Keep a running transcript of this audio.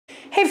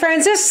Hey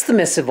friends, this is the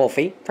Mrs.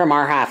 Wolfie from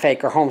Our Half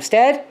Acre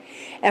Homestead,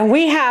 and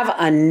we have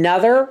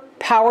another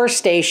power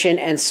station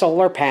and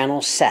solar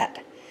panel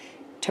set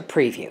to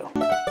preview.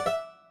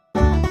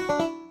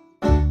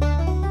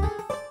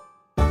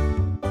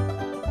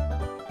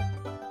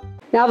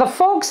 Now the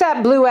folks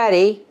at Blue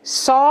Eddy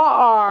saw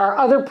our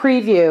other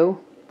preview,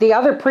 the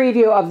other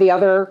preview of the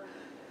other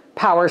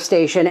power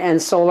station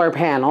and solar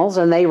panels,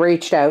 and they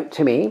reached out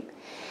to me.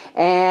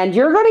 And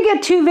you're going to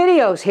get two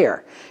videos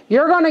here.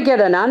 You're going to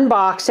get an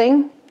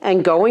unboxing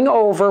and going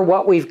over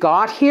what we've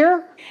got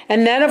here.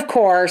 And then of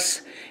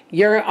course,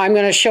 I'm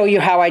going to show you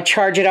how I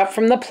charge it up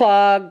from the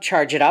plug,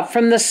 charge it up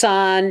from the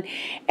sun,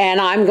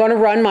 and I'm going to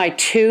run my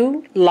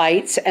two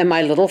lights and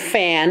my little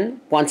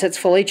fan once it's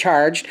fully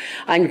charged.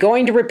 I'm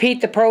going to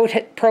repeat the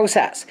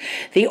process.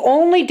 The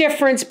only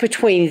difference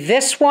between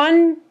this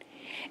one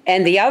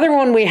and the other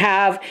one we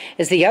have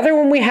is a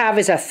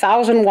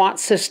 1,000-watt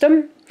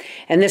system,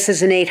 and this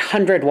is an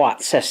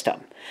 800-watt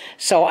system.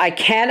 So I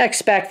can't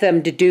expect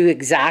them to do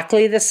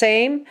exactly the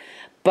same,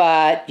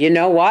 but you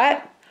know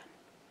what?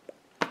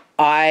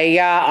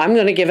 I'm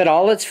going to give it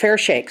all its fair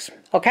shakes,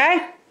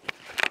 okay?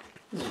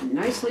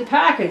 Nicely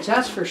packaged,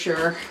 that's for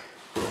sure.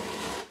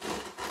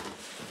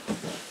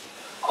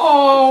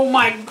 Oh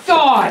my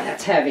God,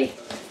 that's heavy.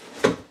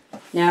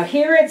 Now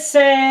here it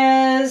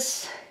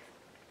says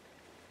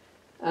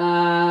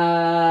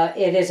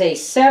it is a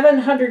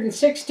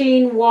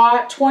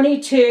 716-watt,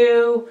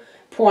 22.4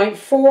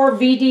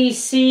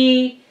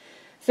 VDC,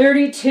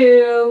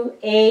 32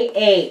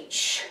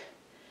 AH.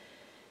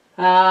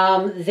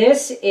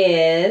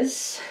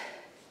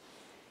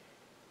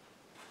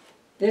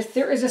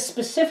 There is a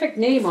specific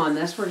name on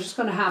this. We're just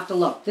going to have to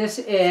look. This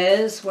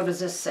is, what does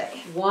this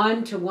say?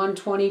 1 to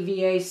 120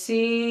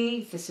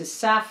 VAC. This is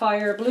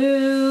sapphire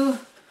blue.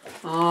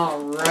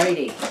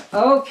 Alrighty.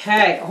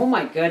 Okay. Oh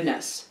my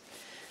goodness.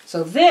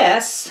 So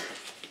this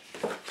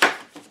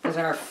is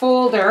our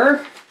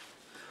folder.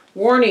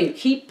 Warning,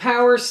 keep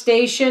power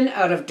station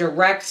out of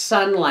direct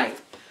sunlight.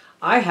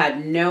 I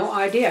had no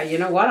idea. You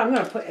know what? I'm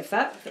going to put,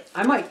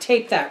 I might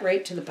tape that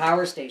right to the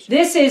power station.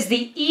 This is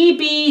the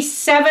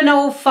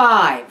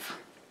EB705.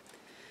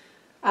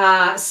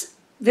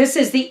 This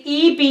is the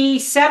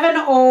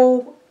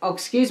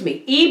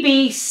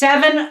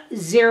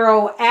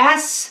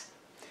EB70S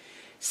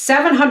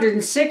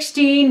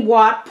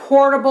 716-watt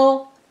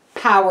portable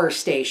power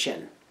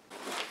station.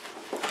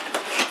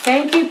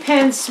 Thank you,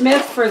 Penn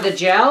Smith, for the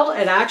gel.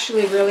 It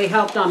actually really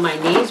helped on my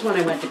knees when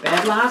I went to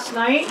bed last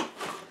night.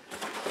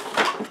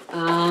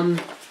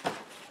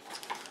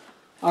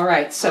 All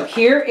right, so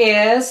here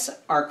is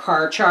our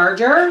car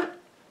charger.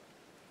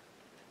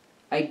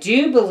 I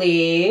do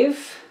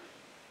believe,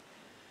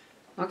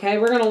 okay,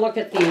 we're going to look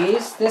at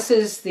these. This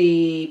is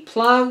the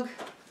plug,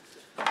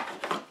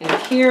 and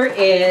here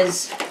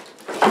is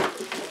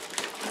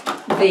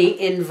the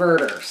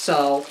inverter.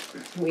 So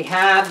we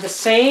have the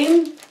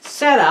same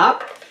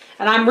setup,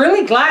 and I'm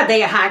really glad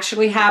they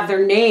actually have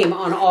their name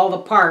on all the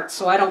parts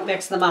so I don't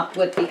mix them up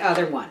with the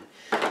other one.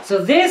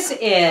 So this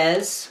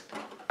is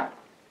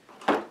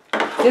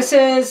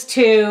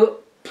to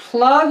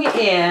plug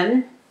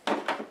in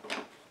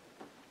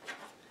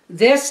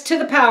this to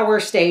the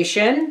power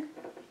station,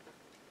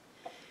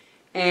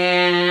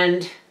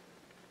 and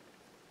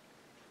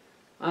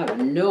I have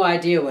no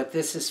idea what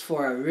this is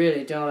for. I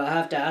really don't. I'll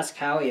have to ask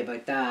Howie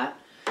about that.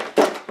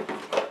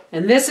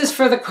 And this is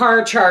for the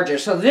car charger.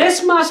 So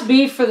this must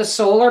be for the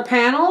solar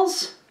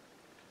panels.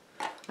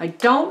 I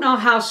don't know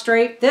how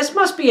straight. This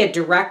must be a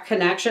direct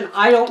connection.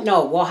 I don't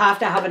know. We'll have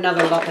to have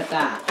another look at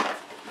that.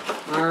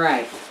 All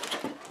right.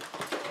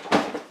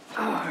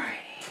 All right.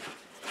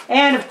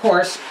 And of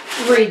course,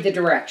 read the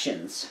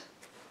directions.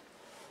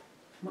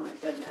 My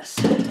goodness.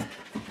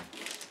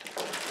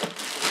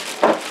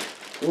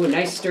 Ooh,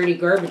 nice sturdy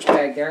garbage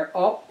bag there.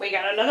 Oh, we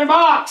got another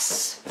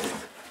box.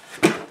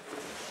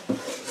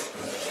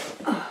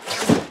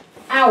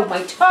 Ow,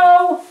 my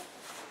toe.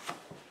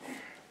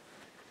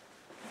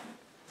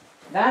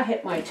 That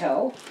hit my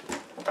toe.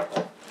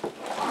 All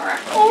right.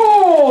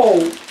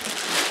 Oh!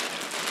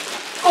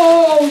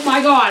 Oh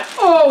my God.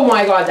 Oh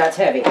my God, that's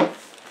heavy.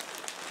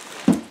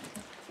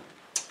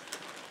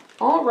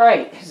 All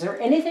right. Is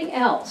there anything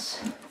else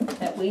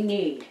that we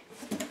need?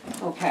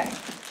 Okay.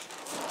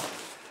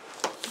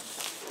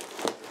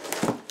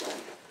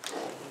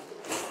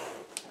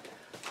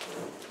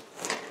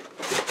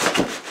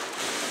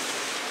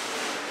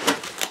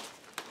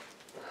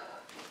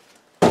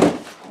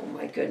 Oh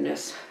my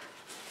goodness.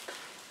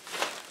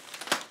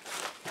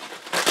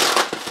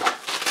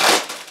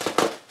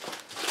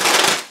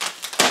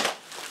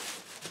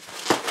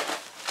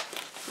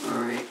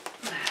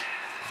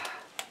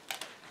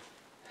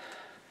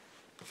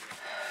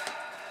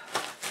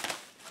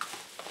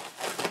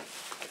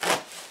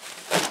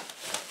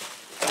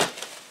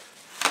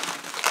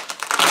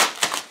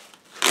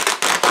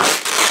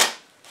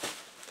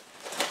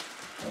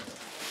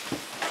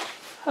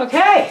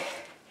 Okay,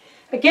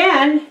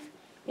 again,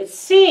 it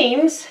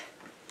seems,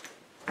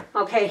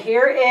 okay,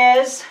 here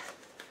is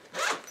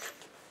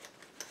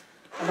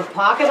the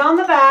pocket on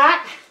the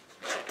back,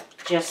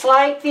 just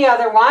like the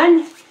other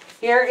one.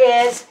 Here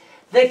is,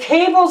 the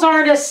cables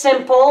aren't as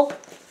simple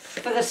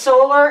for the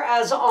solar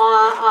as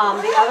on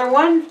the other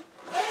one,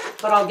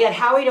 but I'll get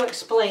Howie to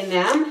explain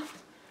them.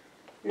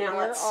 Now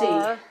let's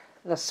see.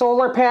 The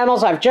solar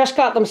panels, I've just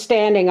got them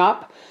standing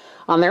up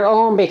on their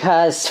own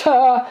because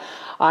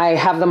I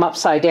have them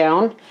upside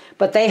down,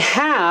 but they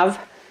have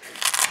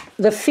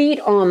the feet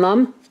on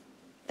them.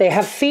 They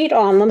have feet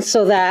on them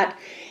so that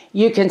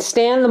you can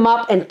stand them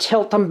up and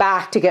tilt them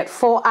back to get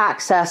full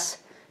access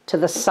to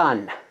the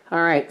sun.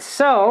 All right,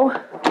 so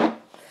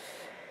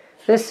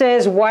this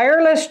says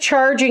wireless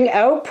charging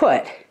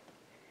output.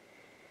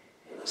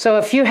 So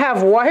if you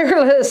have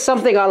wireless,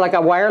 something like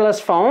a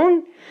wireless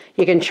phone,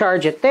 you can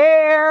charge it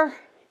there.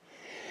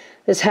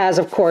 This has,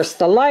 of course,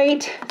 the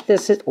light.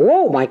 This is,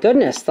 oh my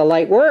goodness, the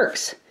light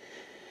works.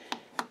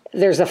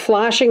 There's a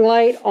flashing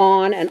light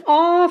on and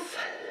off.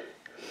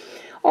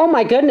 Oh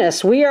my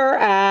goodness, we are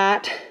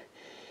at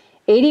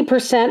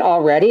 80%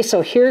 already.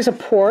 So here's a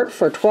port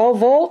for 12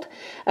 volt.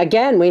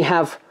 Again, we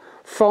have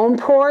phone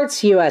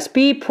ports,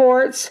 USB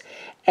ports,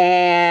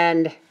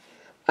 and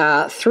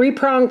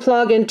 3-prong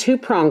plug and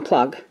 2-prong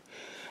plug.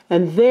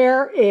 And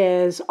there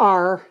is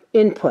our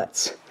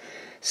inputs.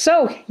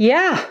 So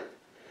yeah,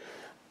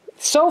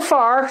 so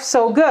far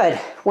so good.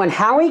 When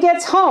Howie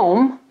gets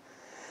home,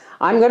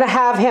 I'm going to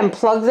have him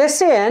plug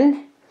this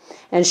in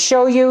and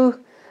show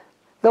you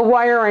the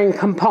wiring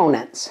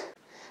components.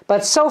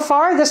 But so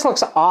far, this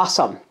looks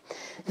awesome.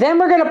 Then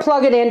we're going to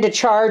plug it in to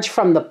charge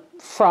from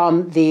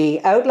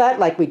the outlet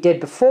like we did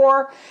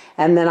before,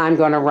 and then I'm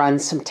going to run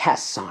some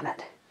tests on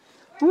it.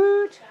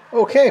 Woot.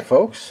 Okay,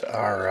 folks,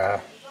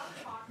 our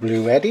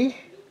Blue Eddy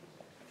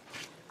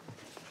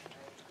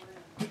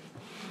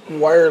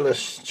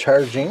wireless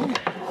charging.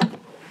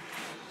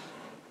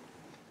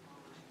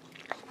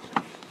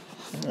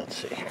 Let's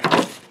see here.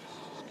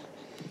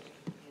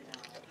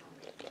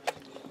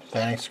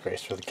 Thanks,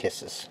 Grace, for the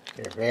kisses.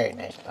 You're a very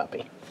nice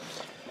puppy.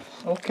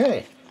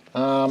 Okay.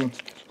 Our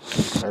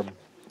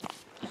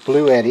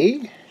Blue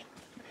Eddy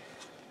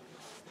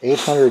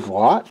 800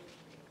 watt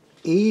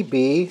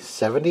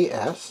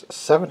EB70S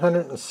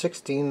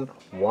 716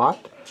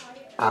 watt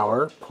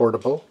hour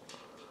portable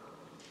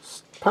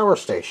power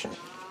station.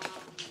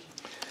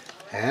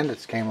 And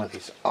it came with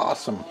these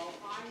awesome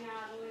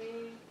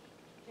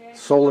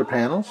solar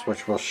panels,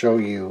 which we'll show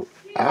you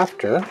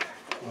after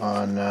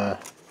on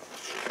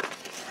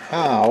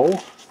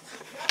how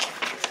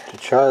to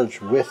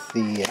charge with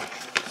the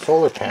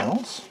solar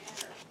panels.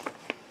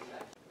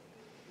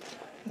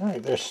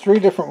 Alright, there's 3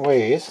 different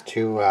ways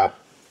to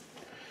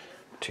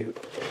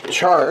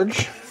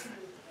charge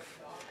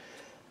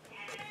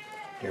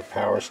your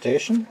power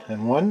station,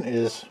 and one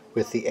is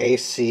with the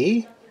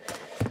AC,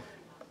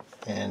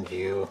 and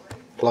you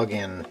plug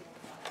in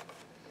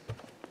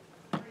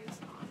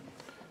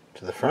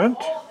to the front,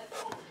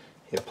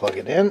 you plug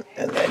it in,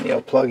 and then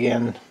you'll plug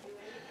in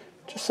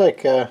just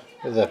like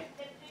with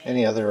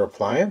any other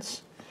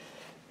appliance.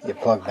 You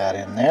plug that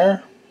in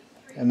there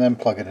and then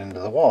plug it into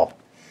the wall,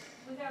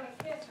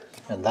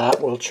 and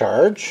that will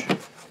charge.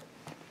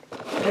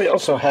 We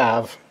also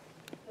have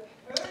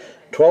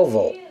 12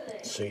 volt,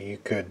 so you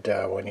could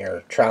when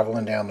you're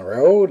traveling down the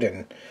road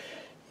and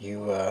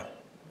you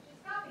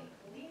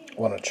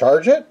want to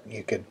charge it,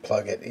 you could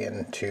plug it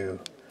into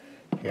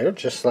here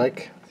just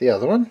like the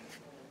other one,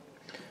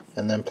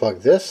 and then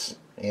plug this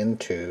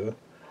into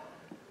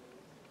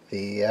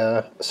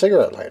the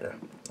cigarette lighter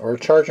or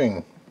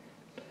charging.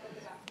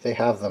 They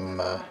have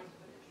them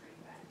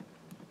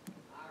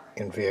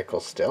in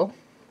vehicles still.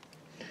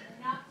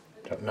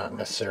 Not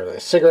necessarily a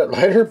cigarette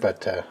lighter,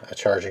 but a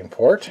charging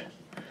port.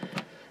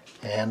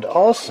 And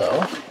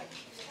also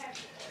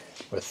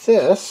with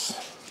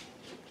this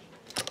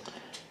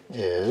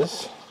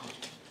is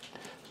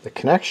the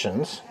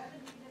connections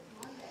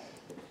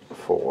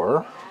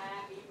for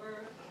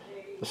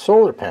the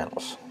solar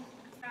panels.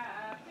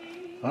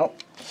 Oh,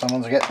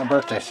 someone's getting a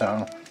birthday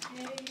song.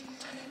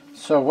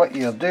 So what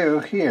you'll do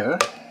here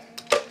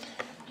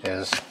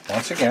is,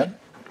 once again,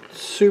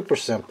 super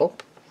simple.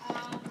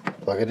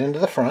 Plug it into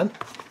the front,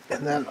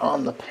 and then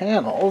on the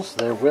panels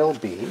there will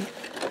be,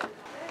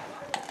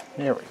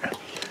 there we go,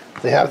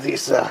 they have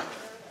these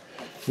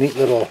neat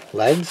little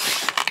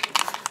legs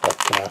that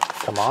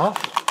come off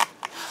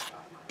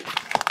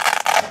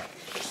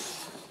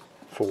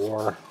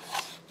for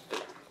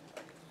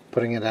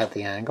putting it at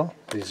the angle.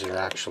 These are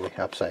actually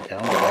upside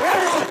down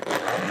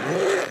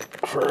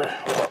for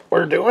what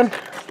we're doing.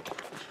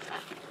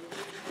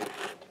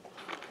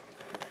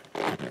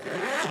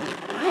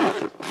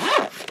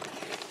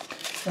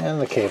 And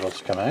the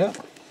cables come out.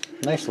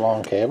 Nice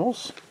long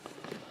cables.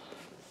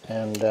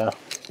 And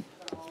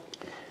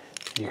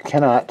you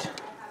cannot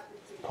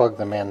plug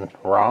them in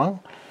wrong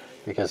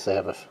because they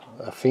have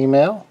a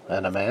female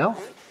and a male.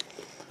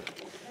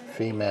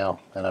 Female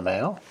and a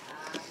male.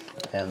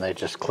 And they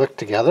just click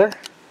together.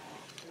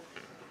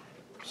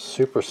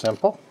 Super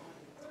simple.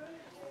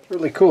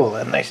 Really cool.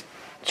 And they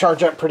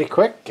charge up pretty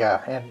quick.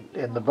 And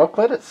in the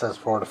booklet it says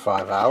 4 to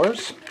 5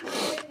 hours.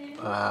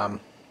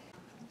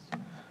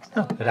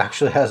 No, it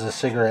actually has a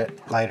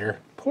cigarette lighter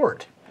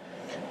port.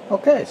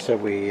 Okay, so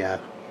we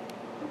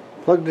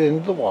plugged it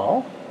into the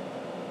wall,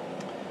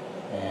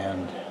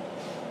 and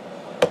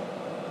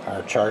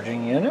our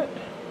charging unit,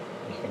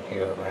 you can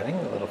hear it running,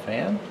 the little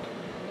fan.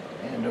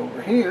 And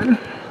over here,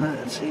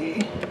 let's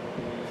see,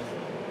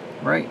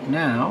 right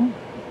now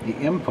the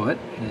input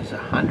is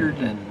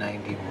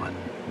 191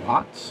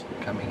 watts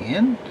coming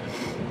in.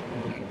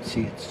 You can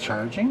see it's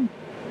charging.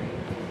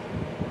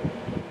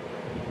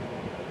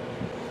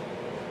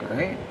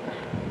 Great.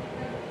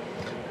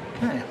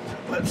 Okay,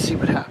 let's see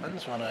what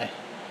happens when I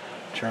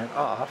turn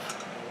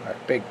off our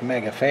big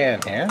mega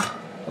fan here.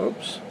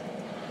 Oops.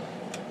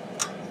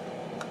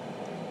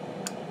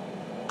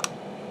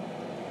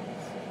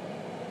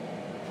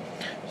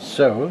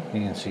 So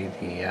you can see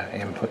the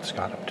input's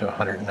got up to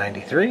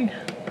 193.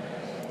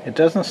 It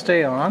doesn't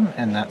stay on,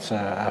 and that's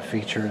a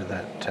feature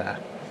that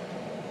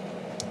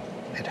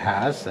it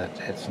has, that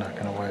it's not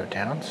going to wear it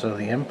down. So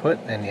the input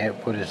and the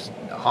output is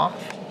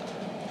off.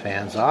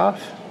 Fan's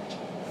off.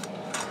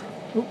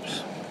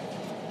 Oops.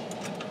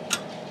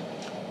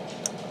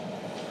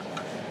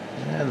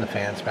 And the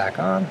fan's back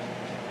on,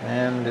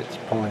 and it's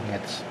pulling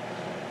its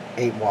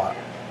 5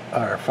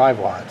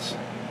 watts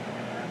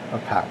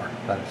of power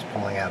that it's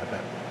pulling out of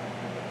it.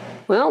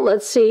 Well,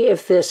 let's see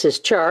if this is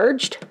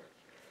charged.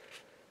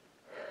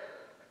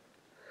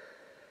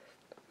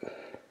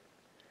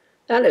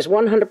 That is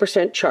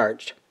 100%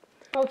 charged.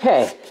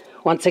 Okay,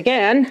 once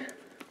again,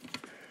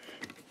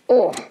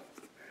 we're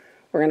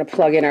going to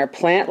plug in our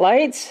plant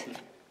lights.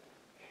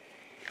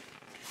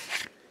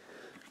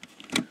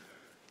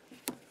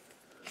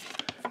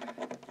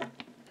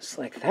 Just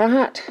like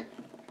that.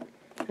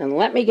 And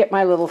let me get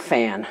my little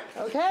fan.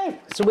 Okay,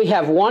 so we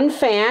have one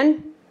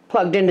fan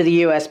plugged into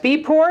the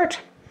USB port,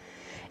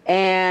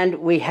 and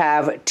we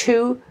have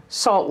 2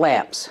 salt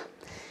lamps.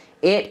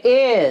 It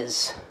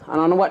is, I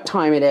don't know what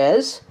time it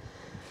is,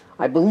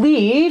 I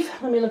believe,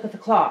 let me look at the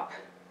clock.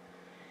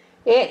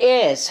 It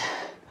is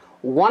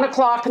 1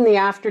 o'clock in the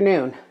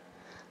afternoon.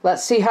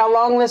 Let's see how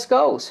long this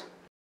goes.